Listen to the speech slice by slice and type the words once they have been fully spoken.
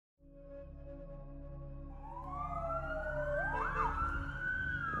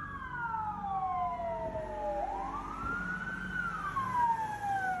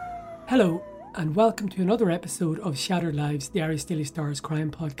Hello, and welcome to another episode of Shattered Lives, the Irish Daily Star's crime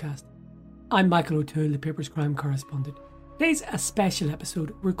podcast. I'm Michael O'Toole, the paper's crime correspondent. Today's a special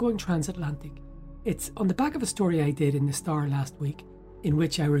episode. We're going transatlantic. It's on the back of a story I did in the Star last week, in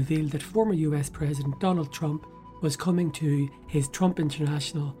which I revealed that former US President Donald Trump was coming to his Trump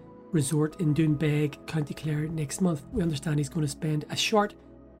International resort in Doonbeg, County Clare next month. We understand he's going to spend a short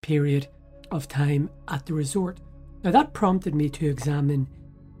period of time at the resort. Now that prompted me to examine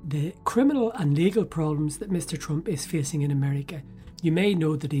the criminal and legal problems that Mr. Trump is facing in America. You may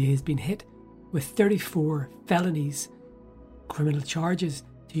know that he has been hit with 34 felonies, criminal charges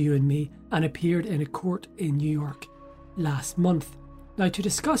to you and me, and appeared in a court in New York last month. Now, to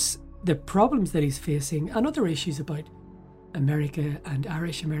discuss the problems that he's facing and other issues about America and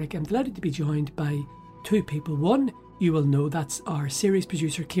Irish America, I'm delighted to be joined by two people. One, you will know, that's our series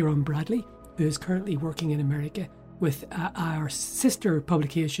producer Kieran Bradley, who is currently working in America with our sister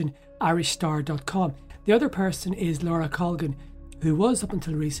publication, irishstar.com. The other person is Laura Colgan, who was up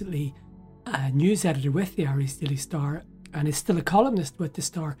until recently a news editor with the Irish Daily Star and is still a columnist with the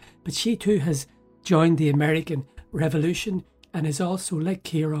Star, but she too has joined the American Revolution and is also, like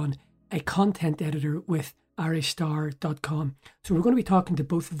Kieran, a content editor with irishstar.com. So we're going to be talking to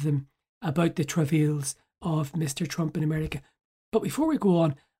both of them about the travails of Mr. Trump in America. But before we go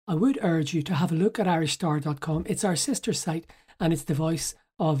on, I would urge you to have a look at irishstar.com. It's our sister site and it's the voice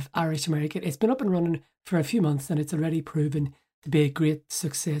of Irish America. It's been up and running for a few months and it's already proven to be a great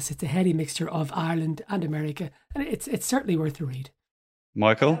success. It's a heady mixture of Ireland and America, and it's certainly worth a read.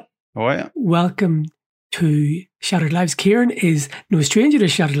 Michael, how are you? Welcome to Shattered Lives. Kieran is no stranger to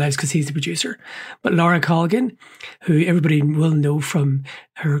Shattered Lives because he's the producer, but Laura Colgan, who everybody will know from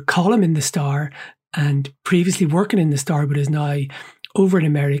her column in the Star and previously working in the Star, but is now over in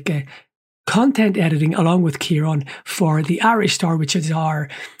America, content editing along with Kieran for the Irish Star, which is our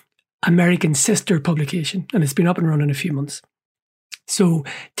American sister publication, and it's been up and running a few months. So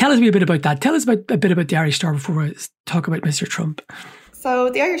tell us a bit about that. Tell us a bit about the Irish Star before we talk about Mr. Trump. So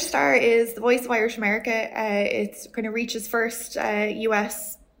the Irish Star is the voice of Irish America. It's kind of reached its first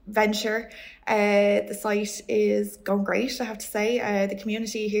US venture. The site is going great, I have to say. The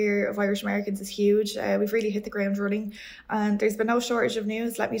community here of Irish Americans is huge. We've really hit the ground running, and there's been no shortage of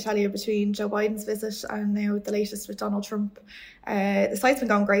news, let me tell you, between Joe Biden's visit and now the latest with Donald Trump. The site's been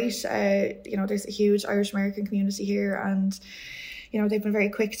going great. There's a huge Irish American community here, and they've been very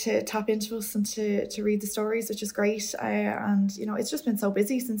quick to tap into us and to read the stories, which is great. It's just been so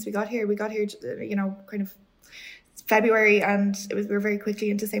busy since we got here. We got here, kind of February, and we were very quickly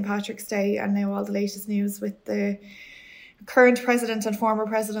into St. Patrick's Day, and now all the latest news with the current president and former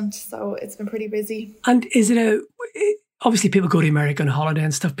president. So it's been pretty busy. And is it obviously people go to America on holiday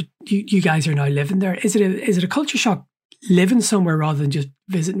and stuff, but you guys are now living there. Is it a culture shock living somewhere rather than just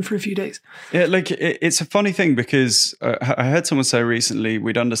visiting for a few days? Yeah, it's a funny thing because I heard someone say recently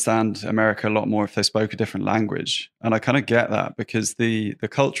we'd understand America a lot more if they spoke a different language. And I kind of get that because the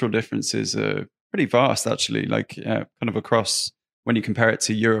cultural differences are pretty vast, actually, kind of across when you compare it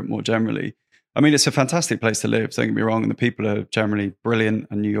to Europe more generally. I mean, it's a fantastic place to live, don't get me wrong, and the people are generally brilliant,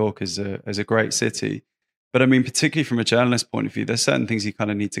 and New York is a great city. But I mean, particularly from a journalist point of view, there's certain things you kind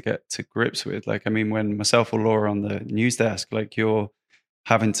of need to get to grips with. When myself or Laura on the news desk, you're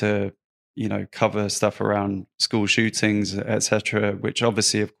having to, cover stuff around school shootings, etc., which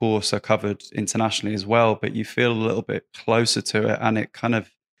obviously, of course, are covered internationally as well, but you feel a little bit closer to it. And it kind of,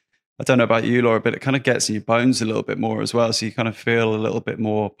 I don't know about you, Laura, but it kind of gets in your bones a little bit more as well. So you kind of feel a little bit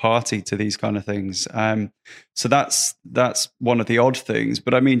more party to these kind of things. So that's one of the odd things.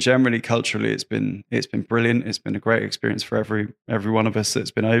 But I mean, generally, culturally, it's been brilliant. It's been a great experience for every one of us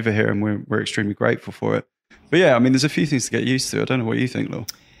that's been over here, and we're extremely grateful for it. But yeah, I mean, there's a few things to get used to. I don't know what you think, Laura.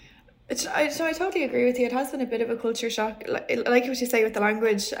 I totally agree with you. It has been a bit of a culture shock. Like what you say with the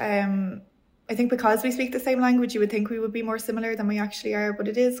language. I think because we speak the same language, you would think we would be more similar than we actually are, but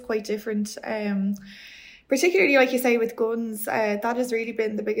it is quite different. Particularly, like you say, with guns, that has really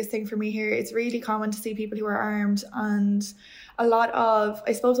been the biggest thing for me here. It's really common to see people who are armed, and a lot of,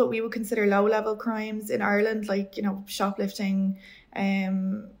 I suppose, what we would consider low-level crimes in Ireland, like, shoplifting,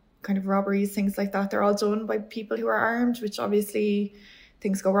 kind of robberies, things like that, they're all done by people who are armed, which obviously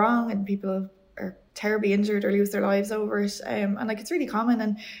things go wrong and people are terribly injured or lose their lives over it. And it's really common.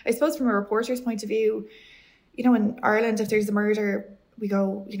 And I suppose from a reporter's point of view, in Ireland, if there's a murder, we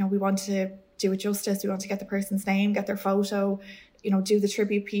go, we want to do it justice. We want to get the person's name, get their photo, do the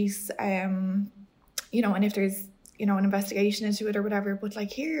tribute piece, and if there's, an investigation into it or whatever. But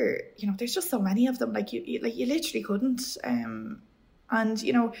here, there's just so many of them, you literally couldn't. And,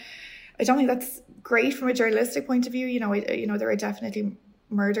 I don't think that's great from a journalistic point of view. There are definitely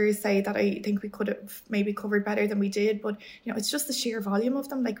murders, say, that I think we could have maybe covered better than we did. But, you know, it's just the sheer volume of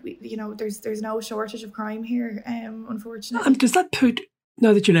them. Like, you know, there's no shortage of crime here, unfortunately. Does that put,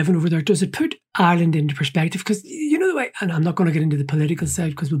 now that you're living over there, does it put Ireland into perspective? Because, you know, the way, and I'm not going to get into the political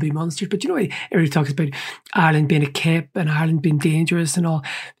side because we'll be monsters, but you know, everybody talks about Ireland being a kip and Ireland being dangerous and all.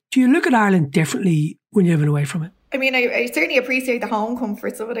 Do you look at Ireland differently when you're living away from it? I mean, I certainly appreciate the home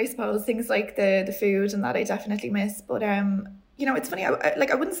comforts of it, I suppose. Things like the food and that I definitely miss. But, you know, it's funny.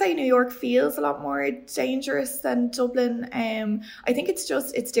 I wouldn't say New York feels a lot more dangerous than Dublin. I think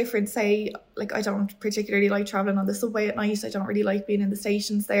it's different. Say, like, I don't particularly like traveling on the subway at night. I don't really like being in the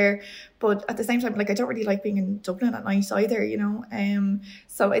stations there. But at the same time, like, I don't really like being in Dublin at night either, you know.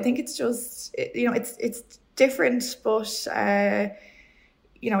 So I think it's just, you know, it's different. But,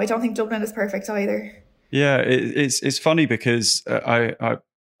 you know, I don't think Dublin is perfect either. Yeah, it's funny because I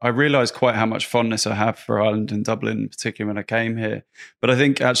realised quite how much fondness I have for Ireland and Dublin, particularly when I came here. But I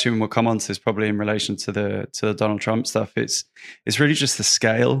think actually, when we'll come on to this, probably in relation to the Donald Trump stuff, it's really just the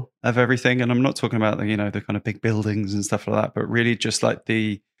scale of everything. And I'm not talking about the kind of big buildings and stuff like that, but really just like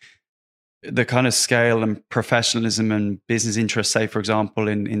the kind of scale and professionalism and business interests, say, for example,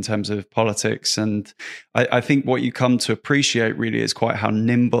 in terms of politics. And I think what you come to appreciate really is quite how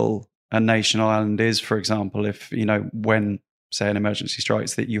nimble a nation Ireland is, for example, if, you know, when, say, an emergency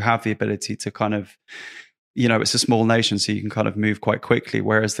strikes, that you have the ability to kind of, you know, it's a small nation, so you can kind of move quite quickly,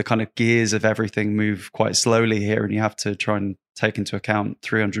 whereas the kind of gears of everything move quite slowly here, and you have to try and take into account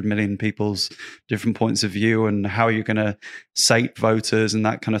 300 million people's different points of view and how you're going to sate voters and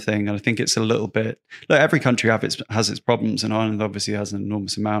that kind of thing. And I think it's a little bit, like, every country has its problems, and Ireland obviously has an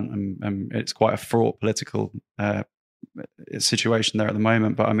enormous amount, and it's quite a fraught political situation there at the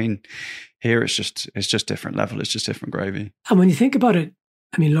moment. But I mean, here it's just different level. It's just different gravy. And when you think about it,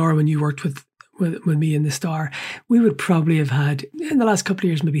 I mean, Laura, when you worked with me in the Star, we would probably have had, in the last couple of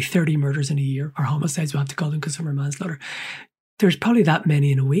years, maybe 30 murders in a year, or homicides, we have to call them, because some are manslaughter. There's probably that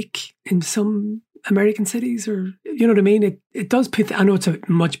many in a week in some American cities, or, you know what I mean? It does put, I know it's a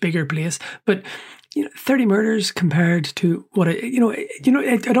much bigger place, but, you know, 30 murders compared to what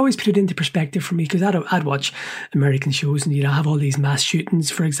it always put it into perspective for me, because I'd watch American shows and you'd have all these mass shootings,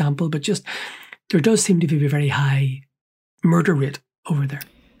 for example, but just there does seem to be a very high murder rate over there.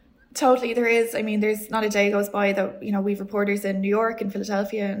 Totally, there is. I mean, there's not a day goes by that, you know, we've reporters in New York and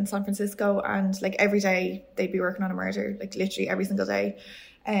Philadelphia and San Francisco, and like every day they'd be working on a murder, like literally every single day.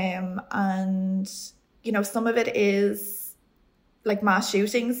 And, you know, some of it is like mass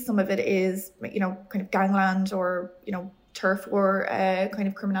shootings, some of it is, you know, kind of gangland or, you know, turf war kind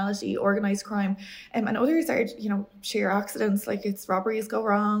of criminality, organised crime. And others are, you know, sheer accidents, like it's robberies go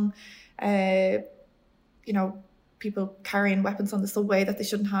wrong, you know, people carrying weapons on the subway that they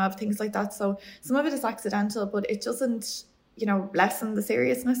shouldn't have, things like that. So some of it is accidental, but it doesn't, you know, lessen the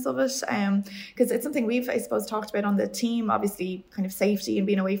seriousness of it. Because it's something we've, I suppose, talked about on the team. Obviously, kind of safety and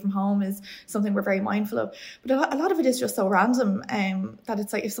being away from home is something we're very mindful of. But a lot of it is just so random that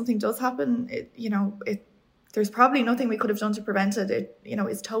it's like, if something does happen, there's probably nothing we could have done to prevent it. It, you know,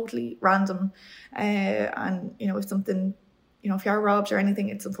 is totally random. And, you know, if something, you know, if you are robbed or anything,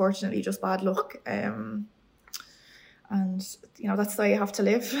 it's unfortunately just bad luck. And, you know, that's the way you have to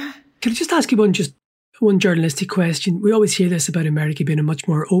live. Can I just ask you one journalistic question? We always hear this about America being a much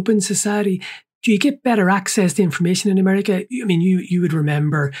more open society. Do you get better access to information in America? I mean, you would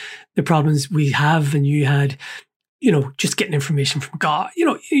remember the problems we have, and you had, you know, just getting information from God. You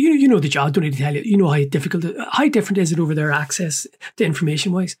know the job. Don't need to tell you. You know how different is it over there, access to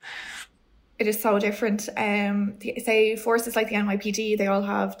information wise? It is so different. Say forces like the NYPD, they all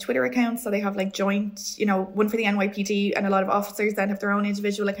have Twitter accounts, so they have like joint, you know, one for the NYPD, and a lot of officers then have their own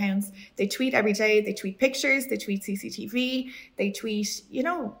individual accounts. They tweet every day. They tweet pictures. They tweet CCTV. They tweet, you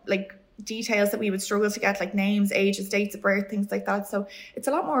know, like details that we would struggle to get, like names, ages, dates of birth, things like that. So it's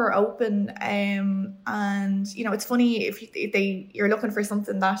a lot more open. And you know, it's funny if you're looking for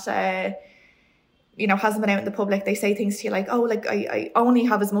something that you know, hasn't been out in the public, they say things to you like, oh, like I only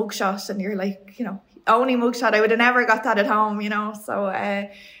have his mugshot, and you're like, you know, only mugshot, I would have never got that at home, you know. So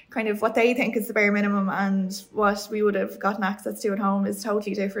kind of what they think is the bare minimum and what we would have gotten access to at home is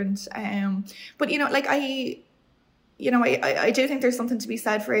totally different. But you know, like I do think there's something to be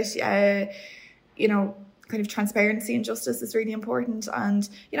said for it. You know, kind of transparency and justice is really important. And,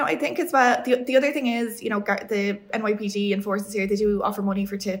 you know, I think as well, the other thing is, you know, the NYPD and forces here, they do offer money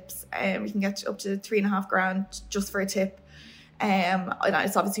for tips. You can get up to $3,500 just for a tip. And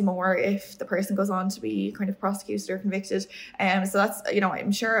it's obviously more if the person goes on to be kind of prosecuted or convicted. So that's, you know,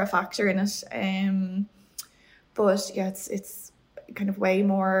 I'm sure a factor in it. But yeah, it's kind of way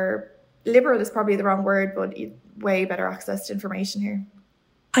more liberal is probably the wrong word, but way better access to information here.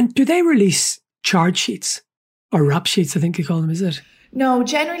 And do they release charge sheets or rap sheets, I think they call them, is it? No,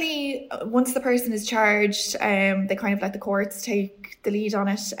 generally, once the person is charged, they kind of let the courts take the lead on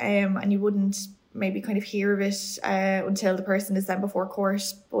it, and you wouldn't maybe kind of hear of it until the person is then before court.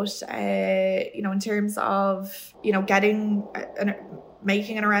 But, in terms of,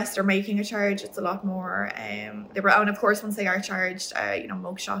 making an arrest or making a charge, it's a lot more liberal. And of course, once they are charged,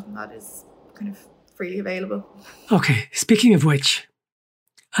 mugshot and that is kind of freely available. Okay, speaking of which,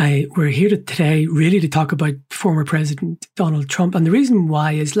 we're here today really to talk about former President Donald Trump. And the reason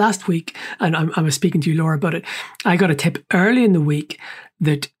why is last week, and I was speaking to you, Laura, about it, I got a tip early in the week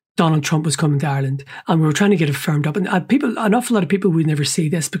that Donald Trump was coming to Ireland, and we were trying to get it firmed up. And an awful lot of people would never see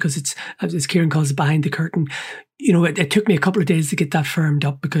this because it's, as Kieran calls it, behind the curtain. It took me a couple of days to get that firmed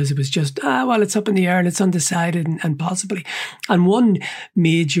up because it was just, it's up in the air and it's undecided and possibly. And one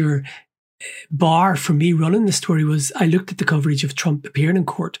major bar for me running the story was I looked at the coverage of Trump appearing in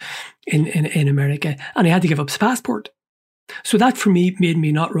court in America, and he had to give up his passport. So that for me made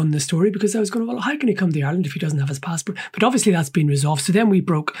me not run the story because I was going, well, how can he come to Ireland if he doesn't have his passport? But obviously that's been resolved. So then we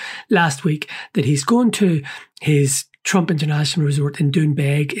broke last week that he's going to his Trump International Resort in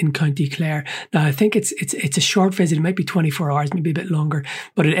Doonbeg in County Clare. Now I think it's a short visit. It might be 24 hours, maybe a bit longer,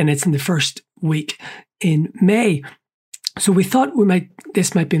 and it's in the first week in May. So we thought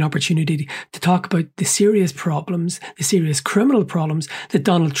this might be an opportunity to talk about the serious problems, the serious criminal problems that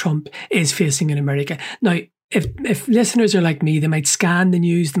Donald Trump is facing in America. Now, if listeners are like me, they might scan the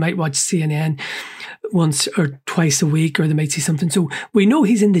news, they might watch CNN once or twice a week, or they might see something. So we know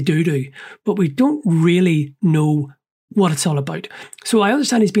he's in the doo-doo, but we don't really know what it's all about. So I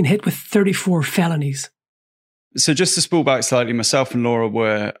understand he's been hit with 34 felonies. So just to spool back slightly, myself and Laura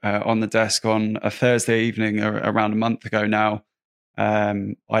were on the desk on a Thursday evening around a month ago now.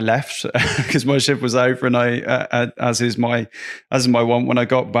 I left because my shift was over, and as is my want, when I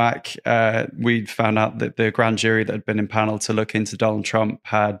got back, we found out that the grand jury that had been impaneled to look into Donald Trump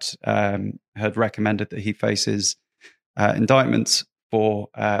had recommended that he faces indictments for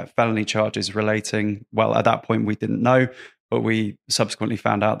felony charges relating. Well, at that point we didn't know, but we subsequently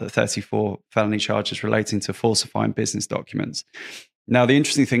found out that 34 felony charges relating to falsifying business documents. Now, the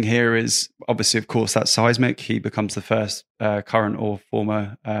interesting thing here is, obviously, of course, that's seismic. He becomes the first current or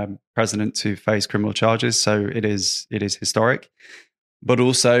former president to face criminal charges. So it is historic. But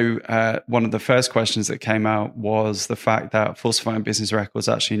also, one of the first questions that came out was the fact that falsifying business records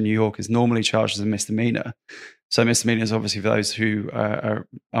actually in New York is normally charged as a misdemeanor. So misdemeanors, obviously, for those who are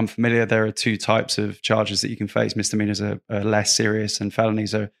unfamiliar, there are two types of charges that you can face. Misdemeanors are less serious and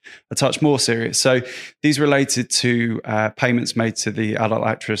felonies are a touch more serious. So these related to payments made to the adult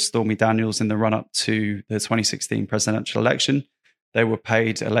actress Stormy Daniels in the run-up to the 2016 presidential election. They were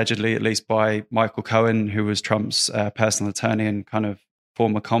paid allegedly, at least by Michael Cohen, who was Trump's personal attorney and kind of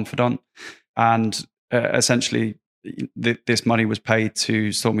former confidant. And essentially, this money was paid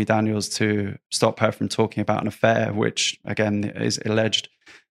to Stormy Daniels to stop her from talking about an affair, which, again, is alleged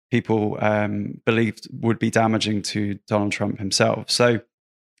people believed would be damaging to Donald Trump himself. So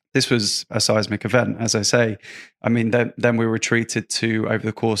this was a seismic event, as I say. I mean, then we were treated to, over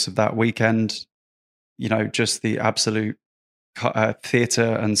the course of that weekend, just the absolute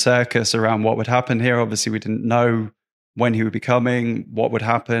theatre and circus around what would happen here. Obviously, we didn't know when he would be coming, what would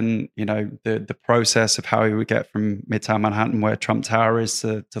happen, the process of how he would get from Midtown Manhattan, where Trump Tower is,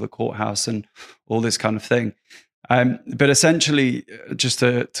 to the courthouse and all this kind of thing. But essentially, just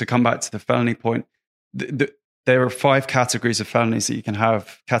to come back to the felony point, there are 5 categories of felonies that you can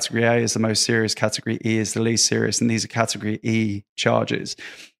have. Category A is the most serious, Category E is the least serious, and these are Category E charges.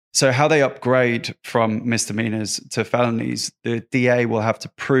 So how they upgrade from misdemeanors to felonies, the DA will have to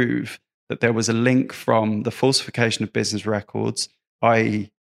prove that there was a link from the falsification of business records,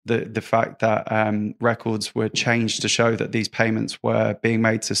 i.e. the fact that records were changed to show that these payments were being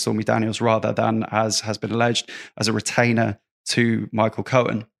made to Stormy Daniels rather than, as has been alleged, as a retainer to Michael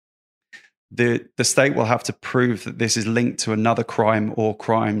Cohen. The state will have to prove that this is linked to another crime or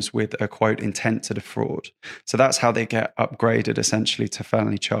crimes with a, quote, intent to defraud. So that's how they get upgraded essentially to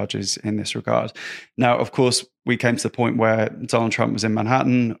felony charges in this regard. Now, of course, we came to the point where Donald Trump was in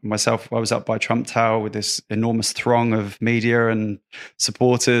Manhattan. Myself, I was up by Trump Tower with this enormous throng of media and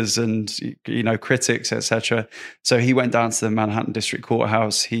supporters and, critics, etc. So he went down to the Manhattan District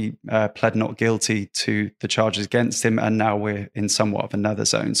Courthouse. He pled not guilty to the charges against him. And now we're in somewhat of another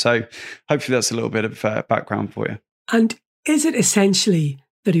zone. So hopefully that's a little bit of background for you. And is it essentially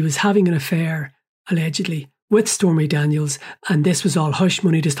that he was having an affair, allegedly, with Stormy Daniels, and this was all hush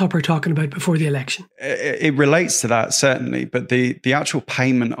money to stop her talking about before the election? It relates to that, certainly, but the actual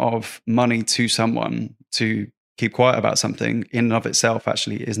payment of money to someone to keep quiet about something in and of itself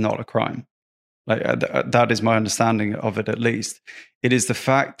actually is not a crime. Like that is my understanding of it, at least. It is the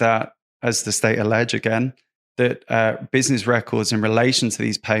fact that, as the state allege again, that business records in relation to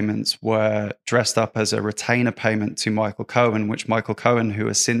these payments were dressed up as a retainer payment to Michael Cohen, which Michael Cohen, who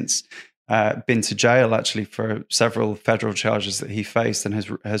has since been to jail actually for several federal charges that he faced and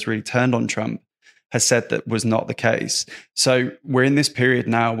has really turned on Trump, has said that was not the case. So we're in this period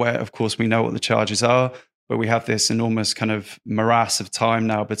now where, of course, we know what the charges are, but we have this enormous kind of morass of time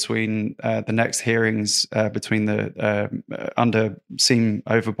now between the next hearings between seen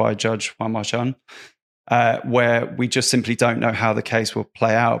over by Judge Juan Marchand, where we just simply don't know how the case will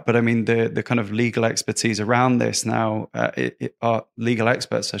play out. But I mean, the kind of legal expertise around this now, our legal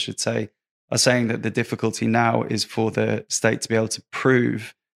experts, I should say, are saying that the difficulty now is for the state to be able to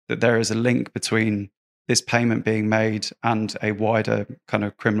prove that there is a link between this payment being made and a wider kind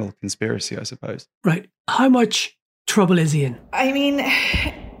of criminal conspiracy, I suppose. Right. How much trouble is he in? I mean,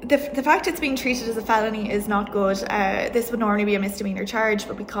 the fact it's being treated as a felony is not good. This would normally be a misdemeanor charge,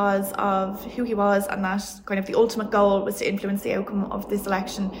 but because of who he was and that kind of the ultimate goal was to influence the outcome of this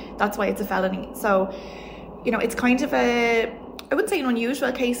election, that's why it's a felony. So, you know, it's kind of I wouldn't say an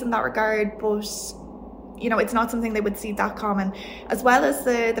unusual case in that regard, but you know, it's not something they would see that common. As well as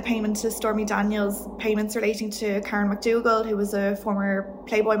the payment to Stormy Daniels, payments relating to Karen McDougal, who was a former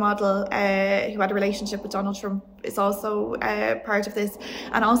Playboy model who had a relationship with Donald Trump, is also part of this.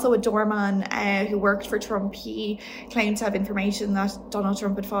 And also a doorman who worked for Trump. He claimed to have information that Donald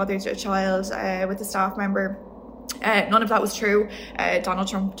Trump had fathered a child with a staff member. None of that was true. Donald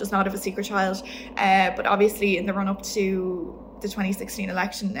Trump does not have a secret child. But obviously in the run-up to the 2016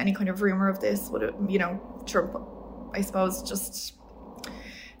 election, any kind of rumour of this would have, you know, Trump, I suppose, just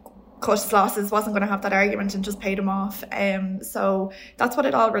cut his losses, wasn't going to have that argument and just paid him off. So that's what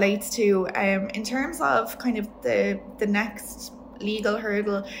it all relates to. In terms of kind of the next legal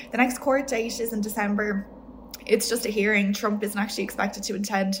hurdle, the next court date is in December. It's just a hearing. Trump isn't actually expected to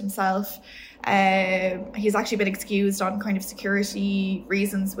attend himself. He's actually been excused on kind of security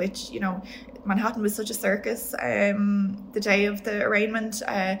reasons, which, you know, Manhattan was such a circus the day of the arraignment.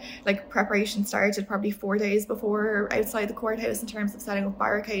 Like preparation started probably 4 days before outside the courthouse in terms of setting up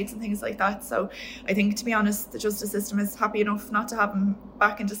barricades and things like that. So I think, to be honest, the justice system is happy enough not to have him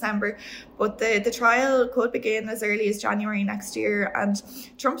back in December. But the trial could begin as early as January next year, and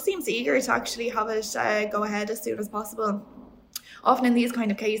Trump seems eager to actually have it go ahead as soon as possible. Often in these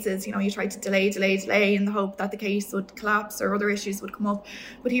kind of cases, you know, you try to delay in the hope that the case would collapse or other issues would come up.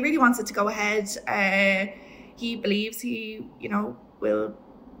 But he really wants it to go ahead. He believes he, you know, will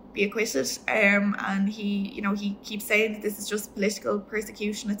be acquitted. And he, you know, he keeps saying that this is just political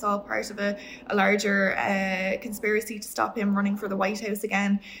persecution. It's all part of a larger conspiracy to stop him running for the White House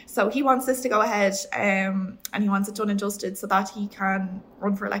again. So he wants this to go ahead, and he wants it done and dusted so that he can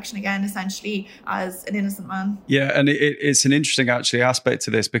run for election again, essentially, as an innocent man. Yeah, and it's an interesting actually aspect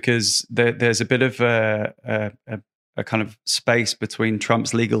to this, because there's a bit of a kind of space between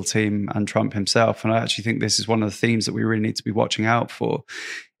Trump's legal team and Trump himself. And I actually think this is one of the themes that we really need to be watching out for,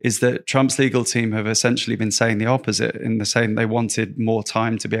 is that Trump's legal team have essentially been saying the opposite, in the saying they wanted more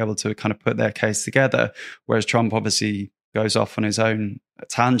time to be able to kind of put their case together, whereas Trump obviously goes off on his own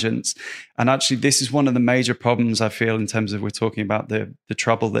tangents. And actually, this is one of the major problems I feel in terms of, we're talking about the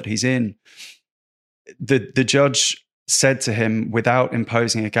trouble that he's in. The judge said to him, without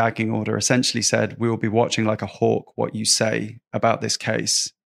imposing a gagging order, essentially said, "We will be watching like a hawk what you say about this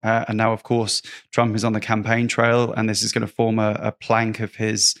case." And now, of course, Trump is on the campaign trail, and this is going to form a plank of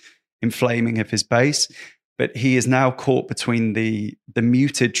his inflaming of his base. But he is now caught between the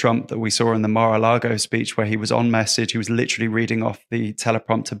muted Trump that we saw in the Mar-a-Lago speech, where he was on message. He was literally reading off the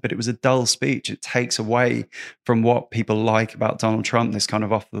teleprompter, but it was a dull speech. It takes away from what people like about Donald Trump, this kind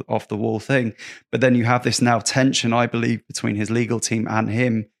of off the wall thing. But then you have this now tension, I believe, between his legal team and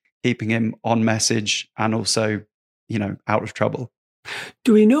him, keeping him on message and also, you know, out of trouble.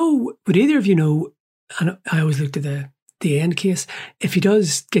 Do we know, would either of you know, and I always looked at the end case, if he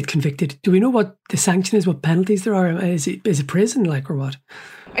does get convicted, do we know what the sanction is, what penalties there are? Is it prison, like, or what?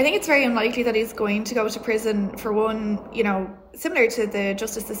 I think it's very unlikely that he's going to go to prison. For one, you know, similar to the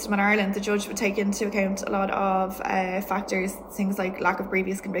justice system in Ireland, the judge would take into account a lot of factors, things like lack of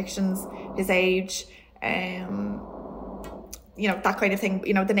previous convictions, his age, you know, that kind of thing,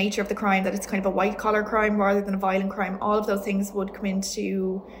 you know, the nature of the crime, that it's kind of a white collar crime rather than a violent crime. All of those things would come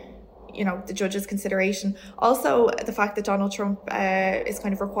into, you know, the judge's consideration. Also, the fact that Donald Trump is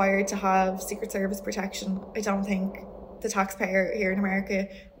kind of required to have Secret Service protection. I don't think the taxpayer here in America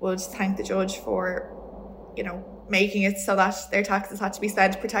would thank the judge for, you know, making it so that their taxes had to be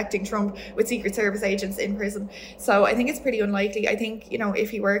spent protecting Trump with Secret Service agents in prison. So I think it's pretty unlikely. I think, if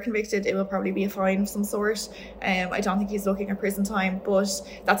he were convicted, it will probably be a fine of some sort. I don't think he's looking at prison time, but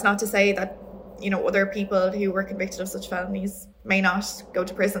that's not to say that, other people who were convicted of such felonies may not go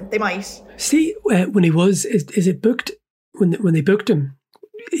to prison. They might. See, when he was, is it booked, when they booked him,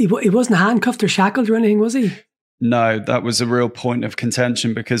 he wasn't handcuffed or shackled or anything, was he? No, that was a real point of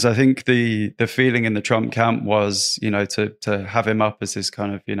contention, because I think the feeling in the Trump camp was, to have him up as this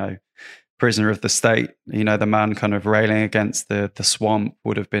kind of, prisoner of the state, the man kind of railing against the swamp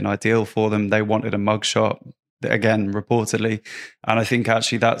would have been ideal for them. They wanted a mugshot, again, reportedly. And I think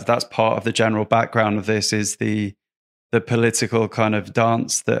actually that's part of the general background of this, is the political kind of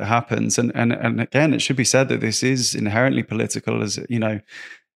dance that happens. And again, it should be said that this is inherently political, as, in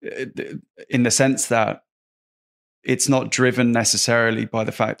the sense that it's not driven necessarily by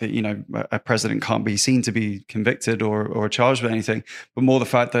the fact that, a president can't be seen to be convicted or charged with anything, but more the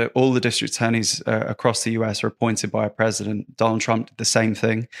fact that all the district attorneys across the US are appointed by a president. Donald Trump did the same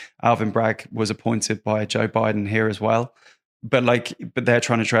thing. Alvin Bragg was appointed by Joe Biden here as well. But they're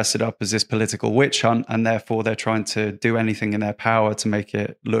trying to dress it up as this political witch hunt, and therefore they're trying to do anything in their power to make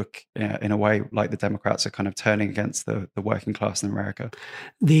it look in a way like the Democrats are kind of turning against the working class in America.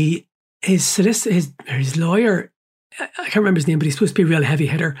 His solicitor, his lawyer, I can't remember his name, but he's supposed to be a real heavy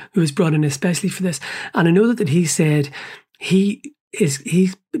hitter who was brought in especially for this. And I know that he said he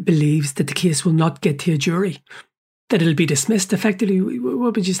believes that the case will not get to a jury, that it'll be dismissed effectively.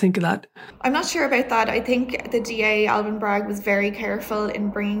 What would you think of that? I'm not sure about that. I think the DA, Alvin Bragg, was very careful in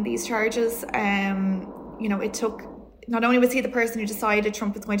bringing these charges. It took, not only was he the person who decided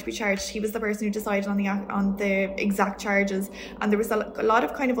Trump was going to be charged, he was the person who decided on the exact charges. And there was a lot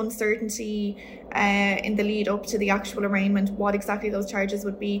of kind of uncertainty in the lead up to the actual arraignment, what exactly those charges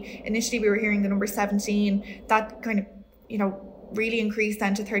would be. Initially, we were hearing the number 17. That kind of, really increased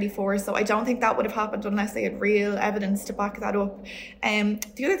then to 34. So I don't think that would have happened unless they had real evidence to back that up.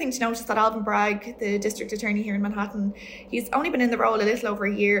 The other thing to note is that Alvin Bragg, the district attorney here in Manhattan, he's only been in the role a little over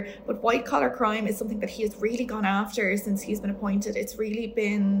a year, but white collar crime is something that he has really gone after since he's been appointed. It's really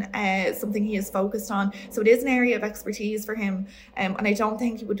been something he has focused on. So it is an area of expertise for him. And I don't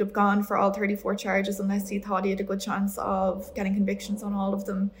think he would have gone for all 34 charges unless he thought he had a good chance of getting convictions on all of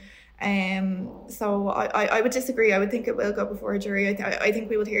them. So I would disagree. I would think it will go before a jury. I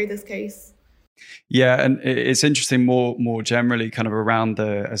think we will hear this case. Yeah, and it's interesting more generally, kind of around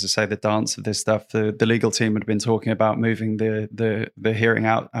as I say, the dance of this stuff. The legal team had been talking about moving the hearing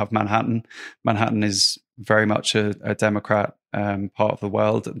out of Manhattan. Manhattan is very much a Democrat part of the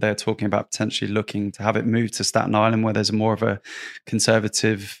world. They're talking about potentially looking to have it moved to Staten Island, where there's more of a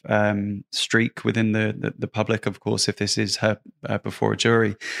conservative streak within the public, of course, if this is heard before a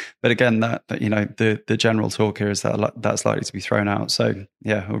jury. But again, that the general talk here is that that's likely to be thrown out. So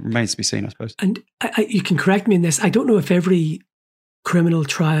yeah, it remains to be seen, I suppose. And you can correct me in this. I don't know if every criminal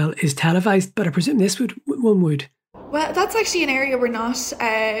trial is televised, but I presume this one would. Well, that's actually an area we're not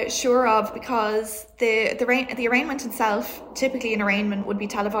sure of, because the arraignment itself, typically an arraignment would be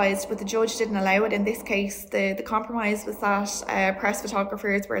televised, but the judge didn't allow it in this case. The compromise was that press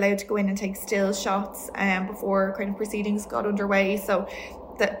photographers were allowed to go in and take still shots before kind of proceedings got underway. So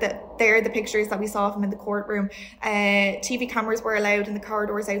they're the pictures that we saw of him in the courtroom. TV cameras were allowed in the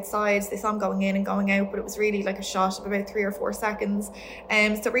corridors outside. They saw him going in and going out, but it was really like a shot of about 3 or 4 seconds.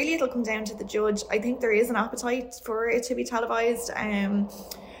 So really it'll come down to the judge. I think there is an appetite for it to be televised,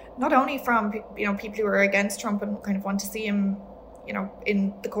 not only from people who are against Trump and kind of want to see him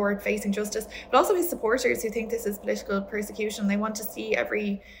in the court facing justice, but also his supporters who think this is political persecution. They want to see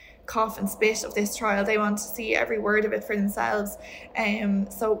every cough and spit of this trial. They want to see every word of it for themselves.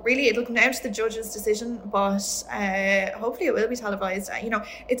 So really it'll come down to the judge's decision, but hopefully it will be televised.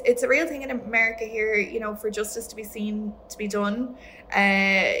 It's a real thing in America here, for justice to be seen to be done.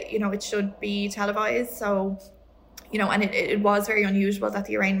 It should be televised. So and it was very unusual that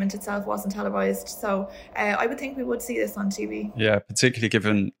the arraignment itself wasn't televised. So I would think we would see this on TV. Yeah, particularly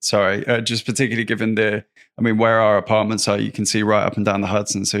given where our apartments are, you can see right up and down the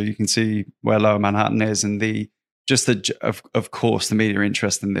Hudson. So you can see where Lower Manhattan is, and of course, the media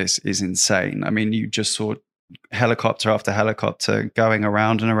interest in this is insane. I mean, you just saw helicopter after helicopter going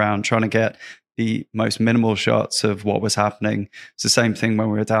around and around trying to get the most minimal shots of what was happening. It's the same thing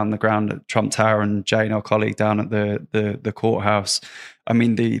when we were down the ground at Trump Tower and Jane, our colleague, down at the courthouse. I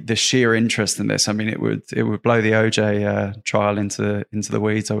mean, the sheer interest in this. I mean, it would blow the OJ trial into the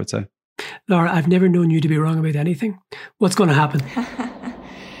weeds, I would say. Laura, I've never known you to be wrong about anything. What's going to happen?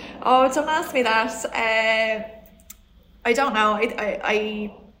 Oh, don't ask me that. I don't know.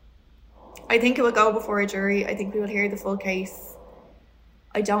 I I think it will go before a jury. I think we will hear the full case.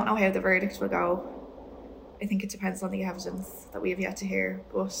 I don't know how the verdict will go. I think it depends on the evidence that we have yet to hear.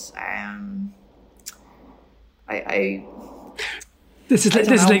 But This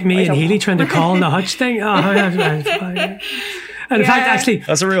is like me and Healy trying to call the Hutch thing. And in fact, actually,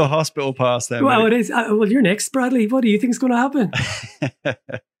 that's a real hospital pass there. Well, mate. it is. Well, you're next, Bradley. What do you think is going to happen?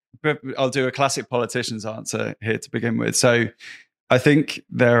 But I'll do a classic politician's answer here to begin with. So I think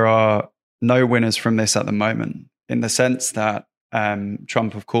there are no winners from this at the moment, in the sense that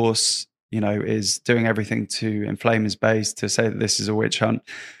Trump, of course, is doing everything to inflame his base, to say that this is a witch hunt.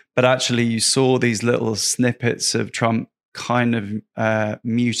 But actually, you saw these little snippets of Trump kind of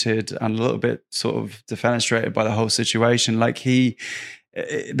muted and a little bit sort of defenestrated by the whole situation. Like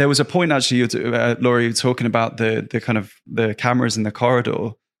there was a point actually, Laura, you were talking about the kind of the cameras in the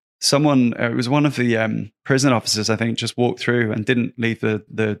corridor. Someone, it was one of the prison officers, I think, just walked through and didn't leave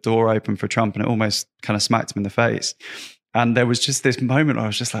the door open for Trump, and it almost kind of smacked him in the face. And there was just this moment where I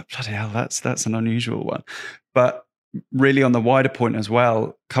was just like, bloody hell, that's an unusual one. But really, on the wider point as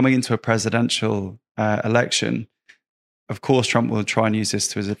well, coming into a presidential election, of course, Trump will try and use this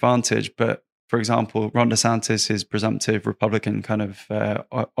to his advantage. But for example, Ron DeSantis, his presumptive Republican kind of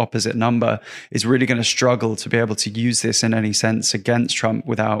opposite number, is really going to struggle to be able to use this in any sense against Trump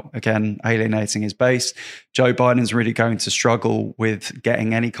without, again, alienating his base. Joe Biden's really going to struggle with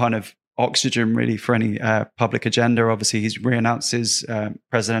getting any kind of oxygen really for any public agenda. Obviously, he's re-announced his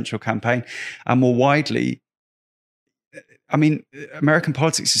presidential campaign. And more widely, I mean, American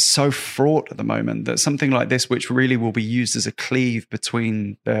politics is so fraught at the moment that something like this, which really will be used as a cleave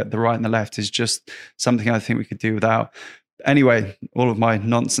between the right and the left, is just something I think we could do without. Anyway, all of my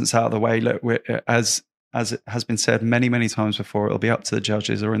nonsense out of the way. Look, as it has been said many, many times before, it'll be up to the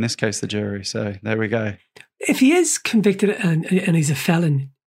judges, or in this case, the jury. So there we go. If he is convicted and he's a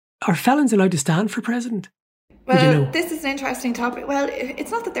felon, are felons allowed to stand for president? Well, this is an interesting topic. Well,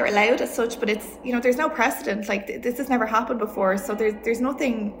 it's not that they're allowed as such, but it's, there's no precedent. Like, this has never happened before. So there's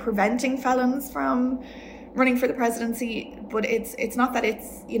nothing preventing felons from running for the presidency. But it's not that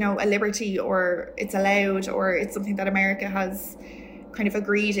it's, a liberty, or it's allowed, or it's something that America has kind of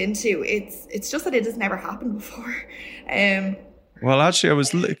agreed into. It's just that it has never happened before. Well, actually, I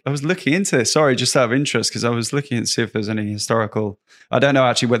was looking into this. Sorry, just out of interest, because I was looking to see if there's any historical. I don't know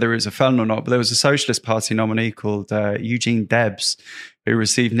actually whether he was a felon or not, but there was a Socialist Party nominee called Eugene Debs, who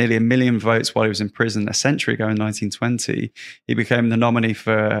received nearly 1 million votes while he was in prison a century ago in 1920. He became the nominee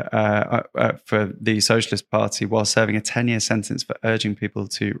for the Socialist Party while serving a 10-year sentence for urging people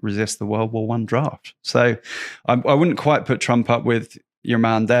to resist the World War I draft. So I wouldn't quite put Trump up with your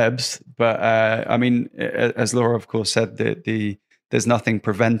man Debs, but I mean, as Laura, of course, said, there's nothing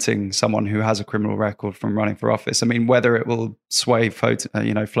preventing someone who has a criminal record from running for office. I mean, whether it will sway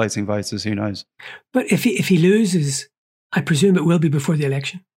floating voters, who knows? But if he loses, I presume it will be before the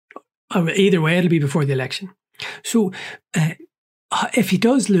election. Or either way, it'll be before the election. So if he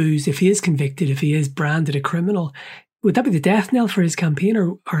does lose, if he is convicted, if he is branded a criminal, would that be the death knell for his campaign?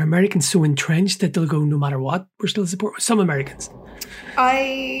 Or are Americans so entrenched that they'll go, no matter what, we're still support some Americans?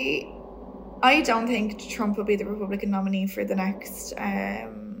 I don't think Trump will be the Republican nominee for the next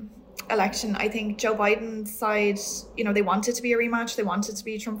election. I think Joe Biden's side, they want it to be a rematch. They want it to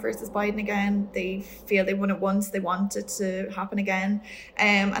be Trump versus Biden again. They feel they won it once. They want it to happen again.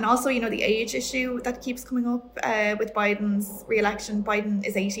 And also, the age issue that keeps coming up with Biden's re-election. Biden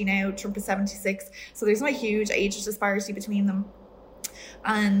is 80 now, Trump is 76. So there's not a huge age disparity between them.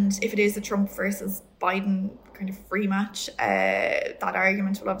 And if it is a Trump versus Biden kind of rematch, that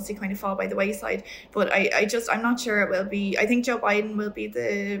argument will obviously kind of fall by the wayside. But I'm not sure it will be. I think Joe Biden will be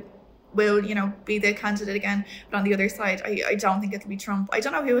the candidate again. But on the other side, I don't think it'll be Trump. I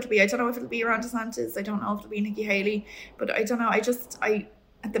don't know who it'll be. I don't know if it'll be Ron DeSantis. I don't know if it'll be Nikki Haley. But I don't know.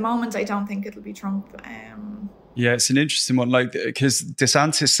 At the moment, I don't think it'll be Trump. Yeah, it's an interesting one. Like, because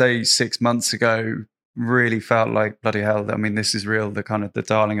DeSantis, say 6 months ago, really felt like, bloody hell, I mean, this is real, the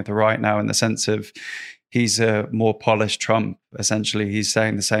darling of the right now, in the sense of he's a more polished Trump, essentially. He's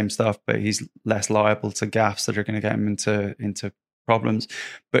saying the same stuff, but he's less liable to gaffes that are going to get him into problems.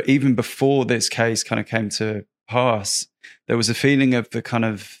 But even before this case kind of came to pass, there was a feeling of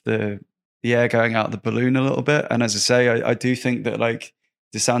the air going out of the balloon a little bit. And as I say, I do think that like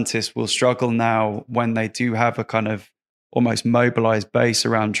DeSantis will struggle now when they do have a kind of almost mobilized base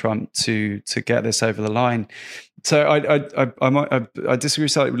around Trump to get this over the line. So I disagree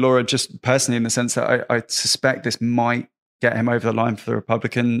slightly with Laura, just personally, in the sense that I suspect this might get him over the line for the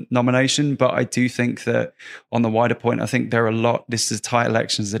Republican nomination. But I do think that on the wider point, I think this is a tight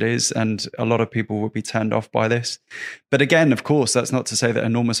election as it is, and a lot of people would be turned off by this. But again, of course, that's not to say that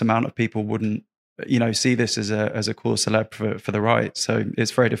an enormous amount of people wouldn't, see this as a cause célèbre for the right. So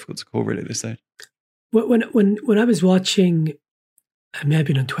it's very difficult to call really at this stage. When I was watching, I may have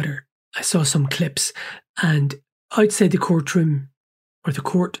been on Twitter, I saw some clips, and outside the courtroom or the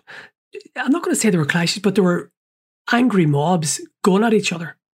court, I'm not going to say there were clashes, but there were angry mobs going at each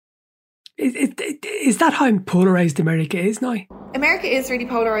other. Is that how polarised America is now? America is really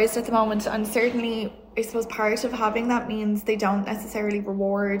polarised at the moment, and certainly I suppose part of having that means they don't necessarily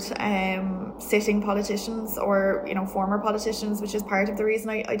reward sitting politicians or former politicians, which is part of the reason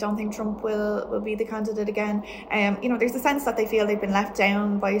I don't think Trump will be the candidate again. There's a sense that they feel they've been left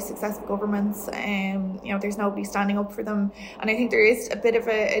down by successive governments. There's nobody standing up for them, and I think there is a bit of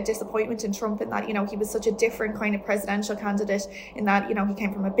a disappointment in Trump in that he was such a different kind of presidential candidate in that he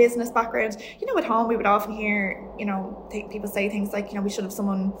came from a business background. At home we would often hear people say things like we should have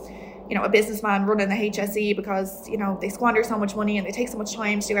someone, a businessman running the HSE because, they squander so much money and they take so much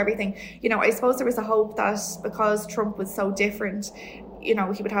time to do everything. I suppose there was a hope that because Trump was so different, he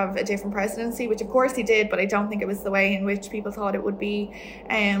would have a different presidency, which of course he did, but I don't think it was the way in which people thought it would be.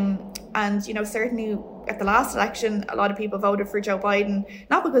 Certainly at the last election, a lot of people voted for Joe Biden,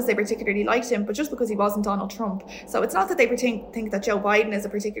 not because they particularly liked him, but just because he wasn't Donald Trump. So it's not that they think that Joe Biden is a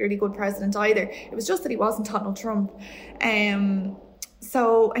particularly good president either. It was just that he wasn't Donald Trump.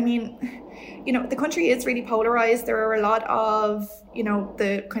 So, the country is really polarised. There are a lot of,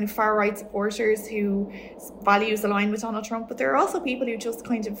 the kind of far-right supporters who values align with Donald Trump, but there are also people who just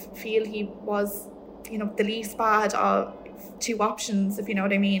kind of feel he was, the least bad of two options, if you know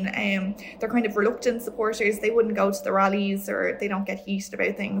what I mean. They're kind of reluctant supporters. They wouldn't go to the rallies or they don't get heated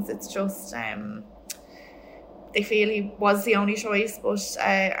about things. It's just... they feel he was the only choice, but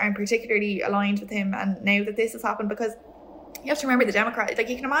I'm particularly aligned with him. And now that this has happened, because you have to remember the Democrats,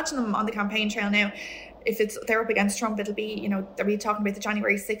 you can imagine them on the campaign trail now. If they're up against Trump, it'll be, they'll be talking about the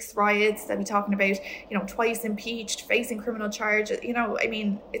January 6th riots. They'll be talking about, twice impeached, facing criminal charges.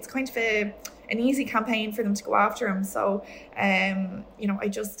 It's kind of an easy campaign for them to go after him. So, I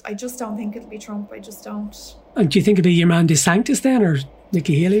just don't think it'll be Trump. I just don't. And do you think it'll be your man DeSantis then, or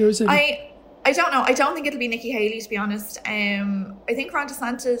Nikki Haley, or is it? I don't know. I don't think it'll be Nikki Haley, to be honest. I think Ron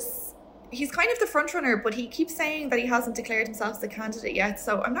DeSantis, he's kind of the front runner, but he keeps saying that he hasn't declared himself as the candidate yet.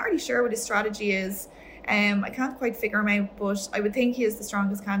 So I'm not really sure what his strategy is. I can't quite figure him out, but I would think he is the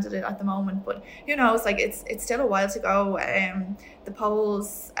strongest candidate at the moment. But who knows? It's still a while to go. The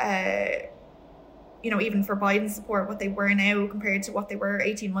polls, even for Biden's support, what they were now compared to what they were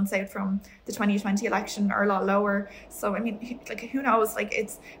 18 months out from the 2020 election are a lot lower. So, who knows?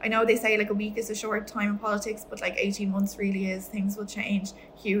 I know they say a week is a short time in politics, but 18 months really is. Things will change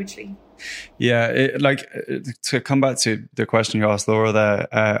hugely. Yeah, to come back to the question you asked, Laura,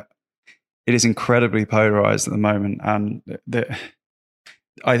 there, it is incredibly polarized at the moment. And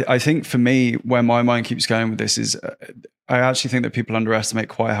I think for me, where my mind keeps going with this is I actually think that people underestimate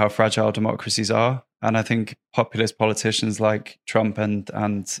quite how fragile democracies are. And I think populist politicians like Trump and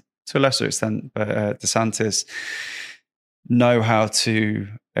to a lesser extent DeSantis know how to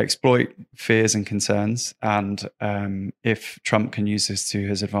exploit fears and concerns. And if Trump can use this to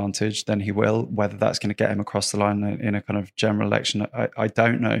his advantage, then he will. Whether that's going to get him across the line in a kind of general election, I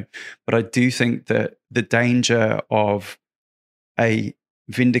don't know. But I do think that the danger of a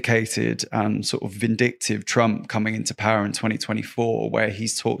vindicated and sort of vindictive Trump coming into power in 2024, where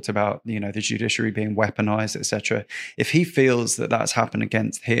he's talked about, the judiciary being weaponized, etc. If he feels that that's happened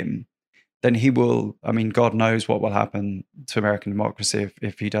against him, then he will, God knows what will happen to American democracy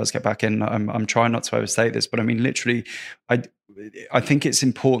if he does get back in. I'm trying not to overstate this, but literally, I think it's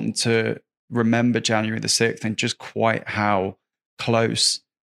important to remember January the 6th and just quite how close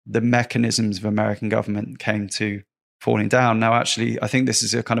the mechanisms of American government came to falling down. Now, actually, I think this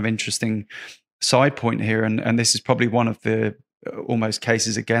is a kind of interesting side point here, and this is probably one of the almost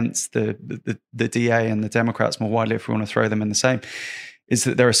cases against the DA and the Democrats more widely, if we want to throw them in the same, is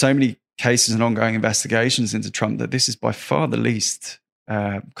that there are so many cases and ongoing investigations into Trump that this is by far the least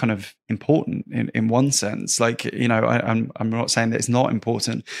kind of important in one sense. I'm not saying that it's not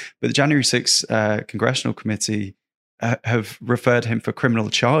important, but the January 6th Congressional Committee have referred him for criminal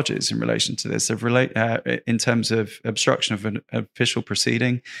charges in relation to this, in terms of obstruction of an official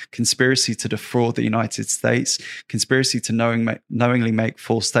proceeding, conspiracy to defraud the United States, conspiracy to knowingly make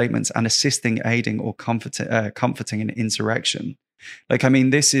false statements, and assisting, aiding, or comforting an insurrection.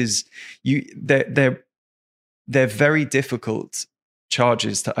 This is they're very difficult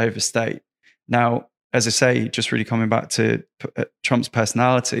charges to overstate. Now, as I say, just really coming back to Trump's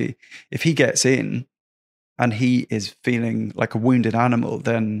personality, if he gets in and he is feeling like a wounded animal,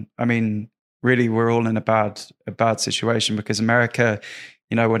 then, I mean, really, we're all in a bad situation, because America,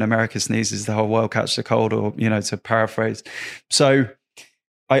 you know, when America sneezes, the whole world catches a cold, or, you know, to paraphrase. So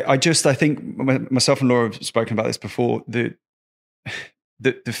I think myself and Laura have spoken about this before, the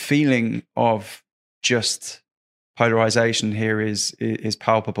feeling of just polarization here is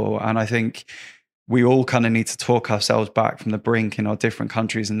palpable. And I think we all kind of need to talk ourselves back from the brink in our different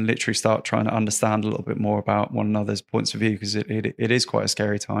countries and literally start trying to understand a little bit more about one another's points of view, because it is quite a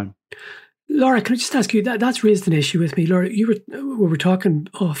scary time. Laura, can I just ask you, that's raised an issue with me. Laura, we were talking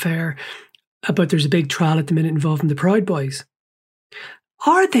off air about there's a big trial at the minute involving the Proud Boys.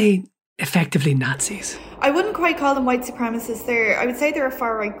 Are they effectively Nazis? I wouldn't quite call them white supremacists. I would say they're a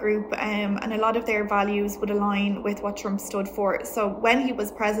far-right group, and a lot of their values would align with what Trump stood for. So when he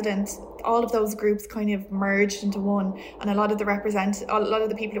was president, all of those groups kind of merged into one, and a lot of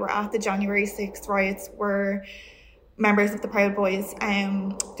the people who were at the January 6th riots were members of the Proud Boys.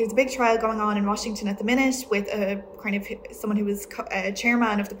 There's a big trial going on in Washington at the minute with a kind of someone who was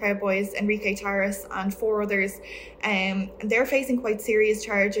chairman of the Proud Boys, Enrique Tarras, and 4 others. And they're facing quite serious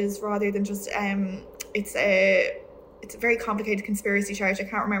charges rather than just it's a very complicated conspiracy charge. I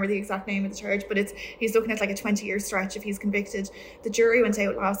can't remember the exact name of the charge, but he's looking at like a 20-year stretch if he's convicted. The jury went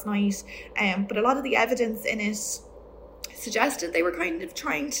out last night, but a lot of the evidence in it suggested they were kind of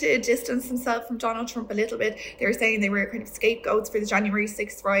trying to distance themselves from Donald Trump a little bit. They were saying they were kind of scapegoats for the January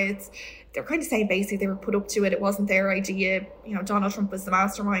 6th riots. They're kind of saying basically they were put up to it. It wasn't their idea. You know, Donald Trump was the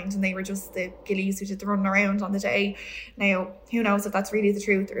mastermind and they were just the gillies who did the running around on the day. Now, who knows if that's really the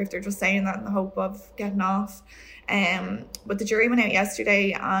truth or if they're just saying that in the hope of getting off. But the jury went out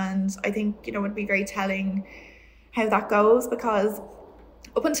yesterday, and I think, you know, it'd be very telling how that goes, because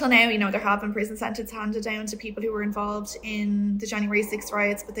up until now, you know, there have been prison sentences handed down to people who were involved in the January 6th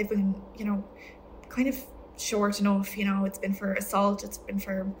riots, but they've been, you know, kind of short enough. You know, it's been for assault,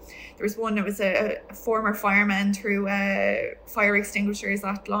 there was one, it was a former fireman threw fire extinguishers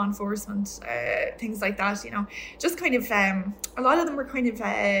at law enforcement, things like that, you know, just kind of, a lot of them were kind of,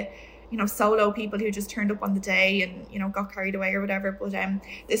 you know, solo people who just turned up on the day and, you know, got carried away or whatever. But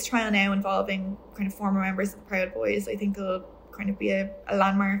this trial now involving kind of former members of the Proud Boys, I think will kind of be a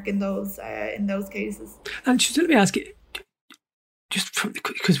landmark in those cases. And just let me ask you, just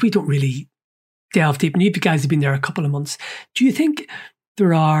because we don't really delve deep, and you guys have been there a couple of months, do you think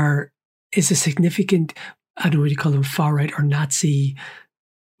is a significant, I don't know what you call them, far right or Nazi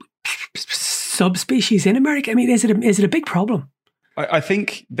subspecies in America? I mean, is it a big problem? I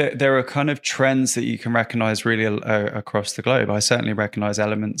think that there are kind of trends that you can recognize really across the globe. I certainly recognize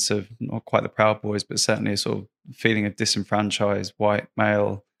elements of not quite the Proud Boys, but certainly a sort of feeling of disenfranchised white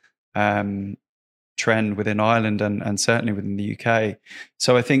male trend within Ireland and certainly within the UK.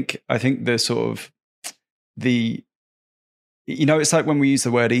 So I think the sort of you know, it's like when we use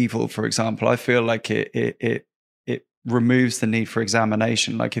the word evil, for example, I feel like it removes the need for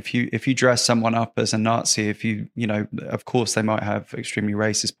examination. Like if you dress someone up as a Nazi, if you know, of course they might have extremely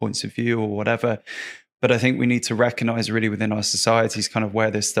racist points of view or whatever, but I think we need to recognize really within our societies kind of where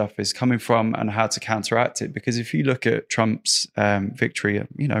this stuff is coming from and how to counteract it. Because if you look at Trump's victory,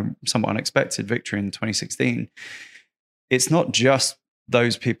 you know, somewhat unexpected victory in 2016, it's not just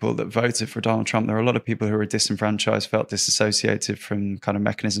those people that voted for Donald Trump. There are a lot of people who are disenfranchised, felt disassociated from kind of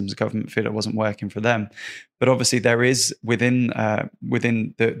mechanisms of government, feel it wasn't working for them. But obviously there is within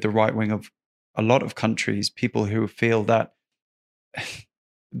the right wing of a lot of countries, people who feel that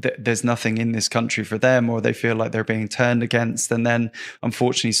there's nothing in this country for them, or they feel like they're being turned against. And then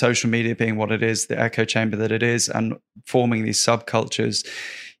unfortunately, social media being what it is, the echo chamber that it is, and forming these subcultures,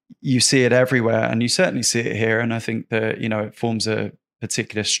 you see it everywhere, and you certainly see it here. And I think that, you know, it forms a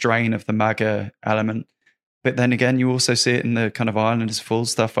particular strain of the MAGA element. But then again, you also see it in the kind of Ireland is full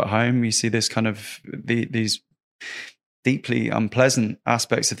stuff at home. You see this kind of these deeply unpleasant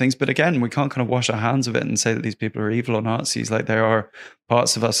aspects of things. But again, we can't kind of wash our hands of it and say that these people are evil or Nazis. Like, they are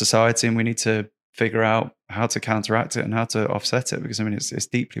parts of our society, and we need to figure out how to counteract it and how to offset it, because I mean, it's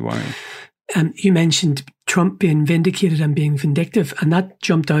deeply worrying. You mentioned Trump being vindicated and being vindictive, and that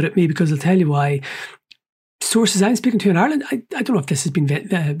jumped out at me because I'll tell you why. Sources I'm speaking to in Ireland, I don't know if this has been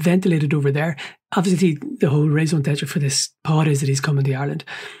ventilated over there. Obviously, the whole raison d'etre for this pod is that he's coming to Ireland.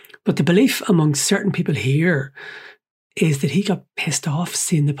 But the belief among certain people here is that he got pissed off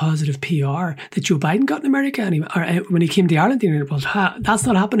seeing the positive PR that Joe Biden got in America. And when he came to Ireland, he went, well, that's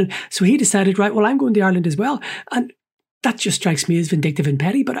not happening. So he decided, right, well, I'm going to Ireland as well. And that just strikes me as vindictive and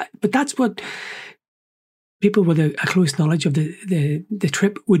petty. But that's what people with a close knowledge of the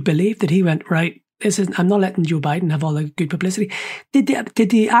trip would believe, that he went, right, I'm not letting Joe Biden have all the good publicity. Did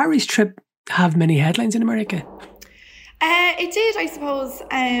the Irish trip have many headlines in America? It did, I suppose,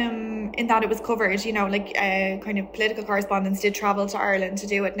 in that it was covered, you know, like kind of political correspondents did travel to Ireland to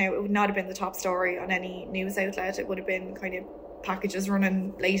do it. Now, it would not have been the top story on any news outlet. It would have been kind of packages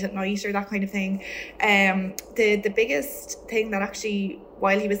running late at night or that kind of thing. The biggest thing that actually,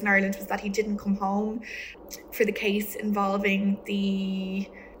 while he was in Ireland, was that he didn't come home for the case involving the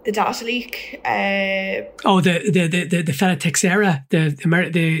data leak. The fella Texera,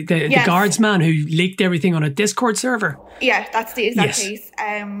 the Yes. guardsman who leaked everything on a Discord server. Yeah, that's the exact Yes. case.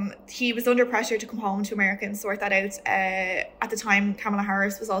 He was under pressure to come home to America and sort that out. At the time, Kamala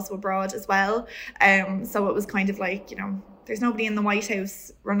Harris was also abroad as well. So it was kind of like, you know, there's nobody in the White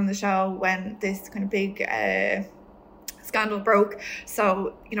House running the show when this kind of big scandal broke.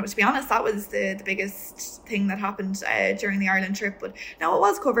 So, you know, to be honest, that was the biggest thing that happened during the Ireland trip. But no, it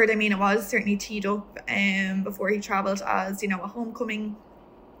was covered. I mean, it was certainly teed up before he travelled as, you know, a homecoming.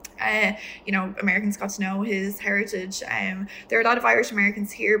 You know, Americans got to know his heritage. There are a lot of Irish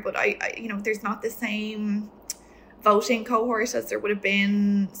Americans here, but I you know, there's not the same voting cohort as there would have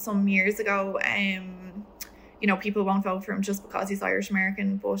been some years ago. You know, people won't vote for him just because he's Irish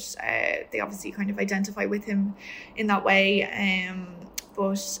American, but they obviously kind of identify with him in that way.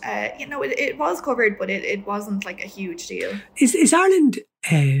 You know, it was covered, but it wasn't like a huge deal. Is Ireland?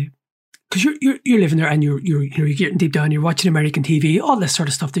 Because you're living there and you're getting deep down. You're watching American TV, all this sort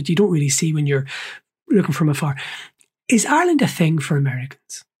of stuff that you don't really see when you're looking from afar. Is Ireland a thing for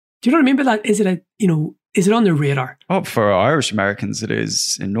Americans? Do you know what I mean by that? Is it on the radar? Oh, for Irish Americans, it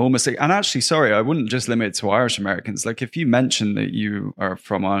is enormously. And actually, sorry, I wouldn't just limit it to Irish Americans. Like, if you mention that you are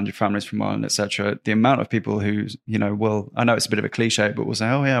from Ireland, your family's from Ireland, etc., the amount of people who, you know, will, I know it's a bit of a cliche, but will say,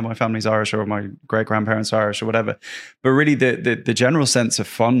 oh yeah, my family's Irish or my great-grandparents are Irish or whatever. But really, the general sense of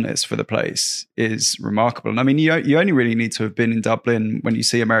fondness for the place is remarkable. And I mean, you only really need to have been in Dublin when you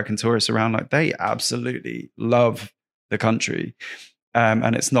see American tourists around. Like, they absolutely love the country.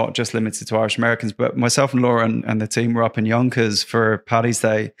 And it's not just limited to Irish Americans, but myself and Laura and the team were up in Yonkers for Paddy's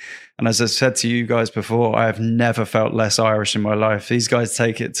Day. And as I said to you guys before, I have never felt less Irish in my life. These guys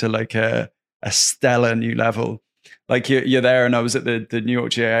take it to like a stellar new level. Like, you're there, and I was at the New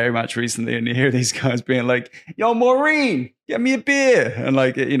York GAA match recently, and you hear these guys being like, yo, Maureen, get me a beer. And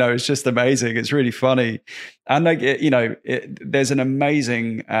like, you know, it's just amazing. It's really funny. And like, there's an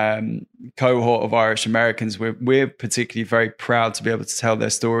amazing cohort of Irish Americans. We're particularly very proud to be able to tell their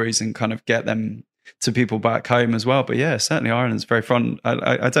stories and kind of get them to people back home as well. But yeah, certainly Ireland's very fun.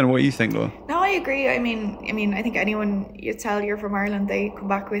 I don't know what you think, Laura. No, I agree. I mean, I think anyone you tell you're from Ireland, they come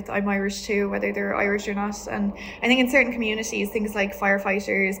back with I'm Irish too, whether they're Irish or not. And I think in certain communities, things like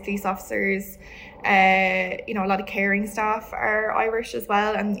firefighters, police officers, you know, a lot of caring staff are Irish as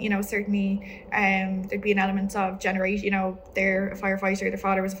well. And, you know, certainly there'd be an element of generation, you know, they're a firefighter, their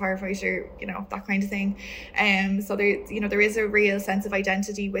father was a firefighter, you know, that kind of thing. So there is a real sense of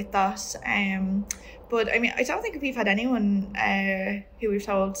identity with that. But I mean, I don't think we've had anyone who we've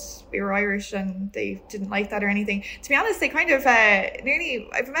told we were Irish and they didn't like that or anything. To be honest, they kind of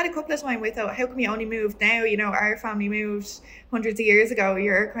I've met a couple of times with, how come you only moved now? You know, our family moved hundreds of years ago.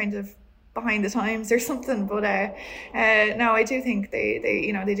 You're kind of behind the times or something. But no, I do think they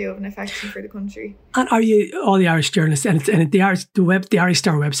do have an affection for the country. And are you all the Irish journalists? And the Irish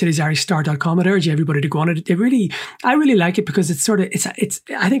Star website is irishstar.com. I'd urge everybody to go on it. I really like it because it's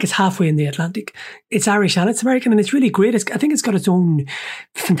I think it's halfway in the Atlantic. It's Irish and it's American, and it's really great. I think it's got its own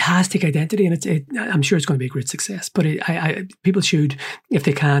fantastic identity, and I'm sure it's going to be a great success. But people should, if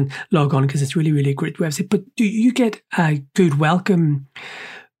they can, log on because it's really, really great website. But do you get a good welcome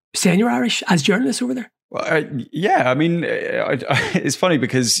saying you're Irish as journalists over there? Well, yeah, I mean, it's funny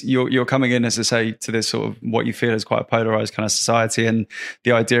because you're coming in, as I say, to this sort of what you feel is quite a polarized kind of society, and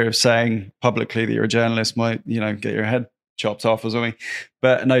the idea of saying publicly that you're a journalist might, you know, get your head chopped off or something.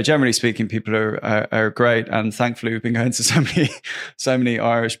 But no, generally speaking, people are great, and thankfully we've been going to so many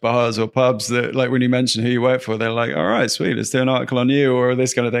Irish bars or pubs that, like, when you mention who you work for, they're like, all right, sweet, let's do an article on you or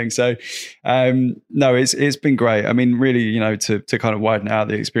this kind of thing. So no, it's been great. I mean, really, you know, to kind of widen out,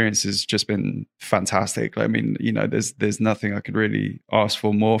 the experience has just been fantastic. I mean, you know, there's nothing I could really ask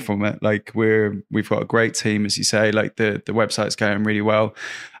for more from it. Like, we've got a great team, as you say. Like, the website's going really well,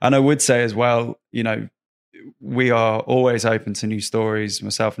 and I would say as well, you know, we are always open to new stories,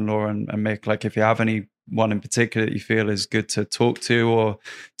 myself and Laura and Mick. Like, if you have any one in particular that you feel is good to talk to or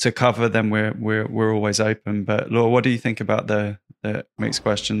to cover, then we're always open. But Laura, what do you think about the Mick's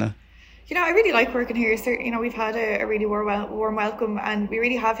question there? I really like working here. So, we've had a really warm welcome, and we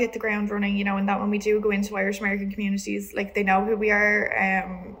really have hit the ground running, in that when we do go into Irish American communities, like, they know who we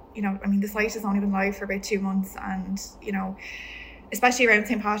are. The site has only been live for about 2 months, and, especially around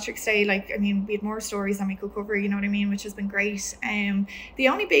St. Patrick's Day, we had more stories than we could cover, which has been great. The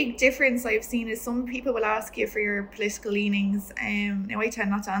only big difference I've seen is some people will ask you for your political leanings. Now, I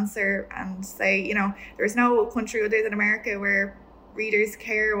tend not to answer and say, there's no country other than America where readers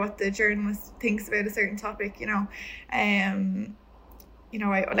care what the journalist thinks about a certain topic. I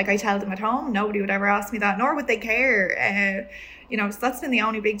tell them at home, nobody would ever ask me that, nor would they care. So that's been the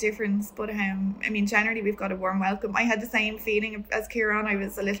only big difference. But generally we've got a warm welcome. I had the same feeling as Kieran. I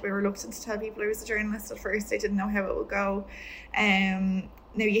was a little bit reluctant to tell people I was a journalist at first. I didn't know how it would go. Now,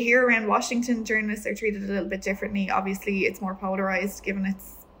 you hear around Washington, journalists are treated a little bit differently. Obviously, it's more polarized given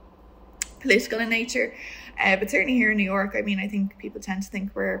it's political in nature. But certainly here in New York, I think people tend to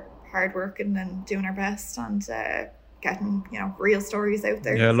think we're hardworking and doing our best and getting, real stories out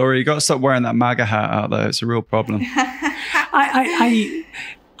there. Yeah, Laura, you got to stop wearing that MAGA hat out there. It's a real problem. I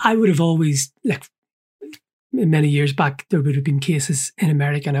would have always, many years back, there would have been cases in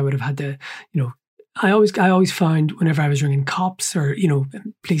America, and I would have had to, I always found whenever I was ringing cops or,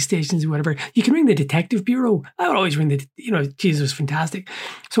 police stations or whatever, you can ring the detective bureau. I would always ring Jesus was fantastic.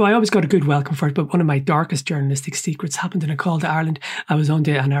 So I always got a good welcome for it. But one of my darkest journalistic secrets happened in a call to Ireland. I was on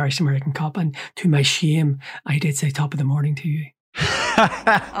to an Irish American cop, and to my shame, I did say top of the morning to you.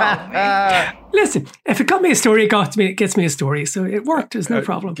 Listen, if it got me a story, it gets me a story. So it worked. There's no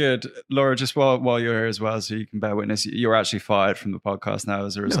problem. Good. Laura, just while you're here as well, so you can bear witness, you're actually fired from the podcast now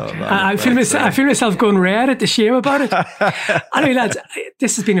as a result of that. I feel myself going red at the shame about it. Anyway, lads,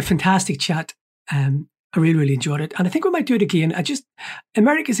 this has been a fantastic chat. I really, really enjoyed it. And I think we might do it again.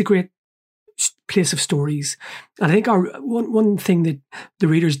 America is a great place of stories. And I think one thing that the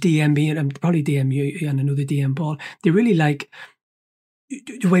readers DM me, and probably DM you, and I know they DM Paul, they really like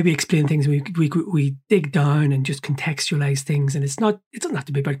the way we explain things. We dig down and just contextualize things, and it doesn't have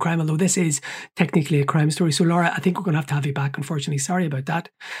to be about crime, although this is technically a crime story. So Laura, I think we're going to have you back, unfortunately. Sorry about that.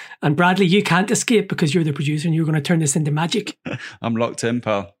 And Bradley, you can't escape because you're the producer and you're going to turn this into magic. I'm locked in,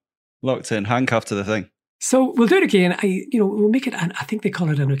 pal. Locked in, handcuffed to the thing. So we'll do it again. We'll make it, I think they call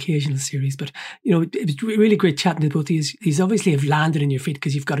it an occasional series, but, it was really great chatting to both of you. He's obviously have landed on your feet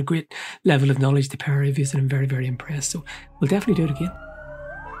because you've got a great level of knowledge to pair reviews, and I'm very, very impressed. So we'll definitely do it again.